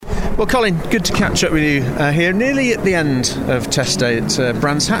Well, Colin, good to catch up with you here, nearly at the end of test day at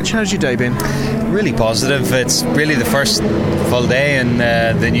Brands Hatch. How's your day been? Really positive. It's really the first full day in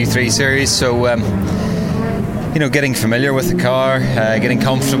the new 3 Series, so getting familiar with the car, getting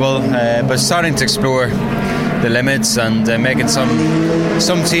comfortable, but starting to explore the limits and making some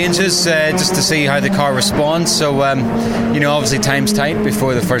changes just to see how the car responds. So obviously time's tight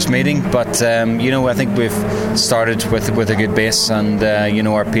before the first meeting, but I think we've started with a good base, and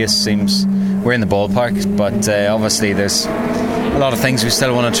our pace seems we're in the ballpark, but obviously there's a lot of things we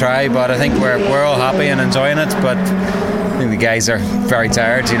still want to try, but I think we're all happy and enjoying it. But I think the guys are very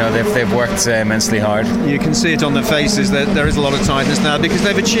tired. They've worked immensely hard. You can see it on their faces that there is a lot of tiredness now, because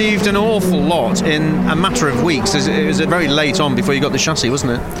they've achieved an awful lot in a matter of weeks. It was very late on before you got the chassis,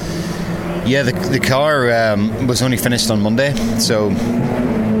 wasn't it? Yeah, the car was only finished on Monday, so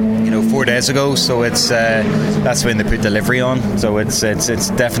 4 days ago. So it's that's when they put delivery on. So it's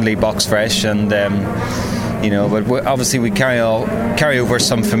definitely box fresh, and but obviously we carry over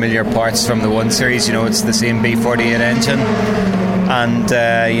some familiar parts from the 1 Series. It's the same B48 engine, and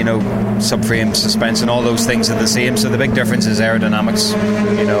subframe, suspension, all those things are the same. So the big difference is aerodynamics.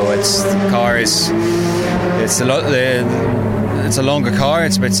 The car is it's a longer car.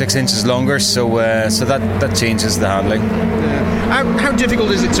 It's about 6 inches longer, so that changes the handling. How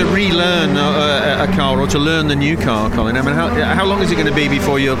difficult is it to relearn a car, or to learn the new car, Colin? I mean, how long is it going to be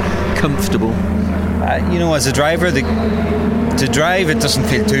before you're comfortable? As a driver, to drive, it doesn't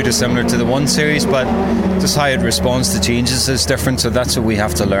feel too dissimilar to the 1 Series, but just how it responds to changes is different. So that's what we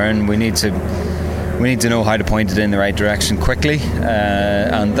have to learn. We need to know how to point it in the right direction quickly,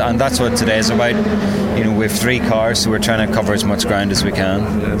 and that's what today is about. We have 3 cars, so we're trying to cover as much ground as we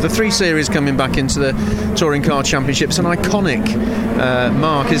can. The 3 Series coming back into the Touring Car Championships, an iconic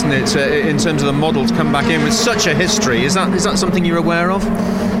mark, isn't it, in terms of the model to come back in with such a history? Is that something you're aware of?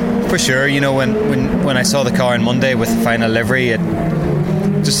 For sure. When I saw the car on Monday with the final livery, it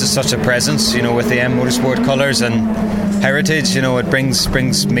just is such a presence, with the M Motorsport colours and heritage. It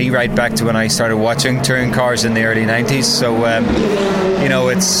brings me right back to when I started watching touring cars in the early 90s. So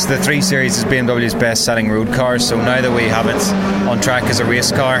it's the 3 Series is BMW's best selling road car, so now that we have it on track as a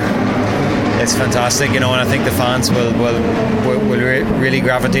race car, it's fantastic, and I think the fans will really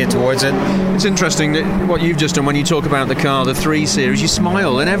gravitate towards it. It's interesting that what you've just done when you talk about the car, the 3 Series, you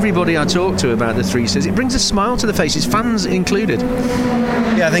smile, and everybody I talk to about the 3 Series, it brings a smile to the faces, fans included.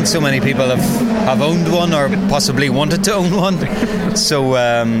 Yeah, I think so many people have owned one, or possibly wanted to own one. So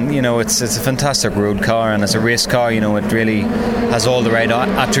it's a fantastic road car, and as a race car, it really has all the right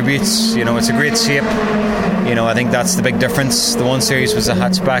attributes. It's a great shape. I think that's the big difference. The 1 Series was a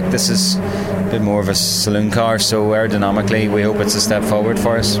hatchback. This is a bit more of a saloon car, so aerodynamically we hope it's a step forward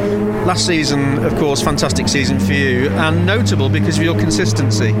for us. Last season, of course, fantastic season for you, and notable because of your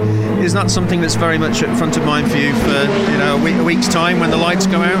consistency. Is that something that's very much at front of mind for you for a week's time when the lights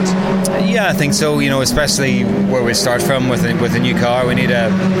go out? Yeah, I think so. Especially where we start from with a new car, we need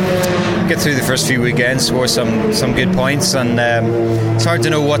to get through the first few weekends, score some good points, and it's hard to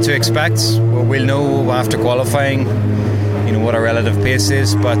know what to expect. We'll know after qualifying what our relative pace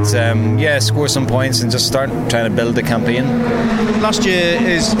is, but score some points and just start trying to build the campaign. Last year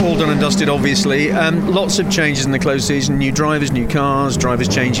is all done and dusted, obviously. Lots of changes in the closed season, new drivers, new cars, drivers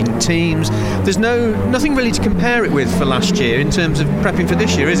changing teams. There's nothing really to compare it with for last year in terms of prepping for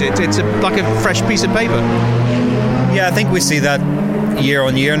this year, is it? It's like a fresh piece of paper. Yeah, I think we see that year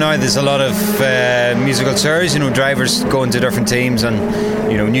on year now. There's a lot of musical chairs, drivers going to different teams, and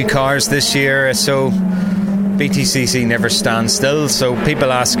new cars this year, so BTCC never stands still. So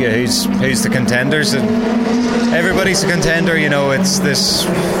people ask you who's the contenders, and everybody's a contender. It's this.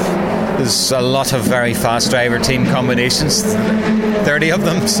 There's a lot of very fast driver team combinations, 30 of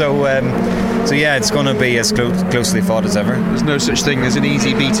them. So yeah, it's going to be as closely fought as ever. There's no such thing as an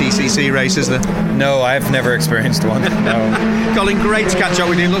easy BTCC race, is there? No, I've never experienced one. No. Colin, great to catch up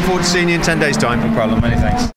with you. Look forward to seeing you in 10 days' time. No problem. Many thanks.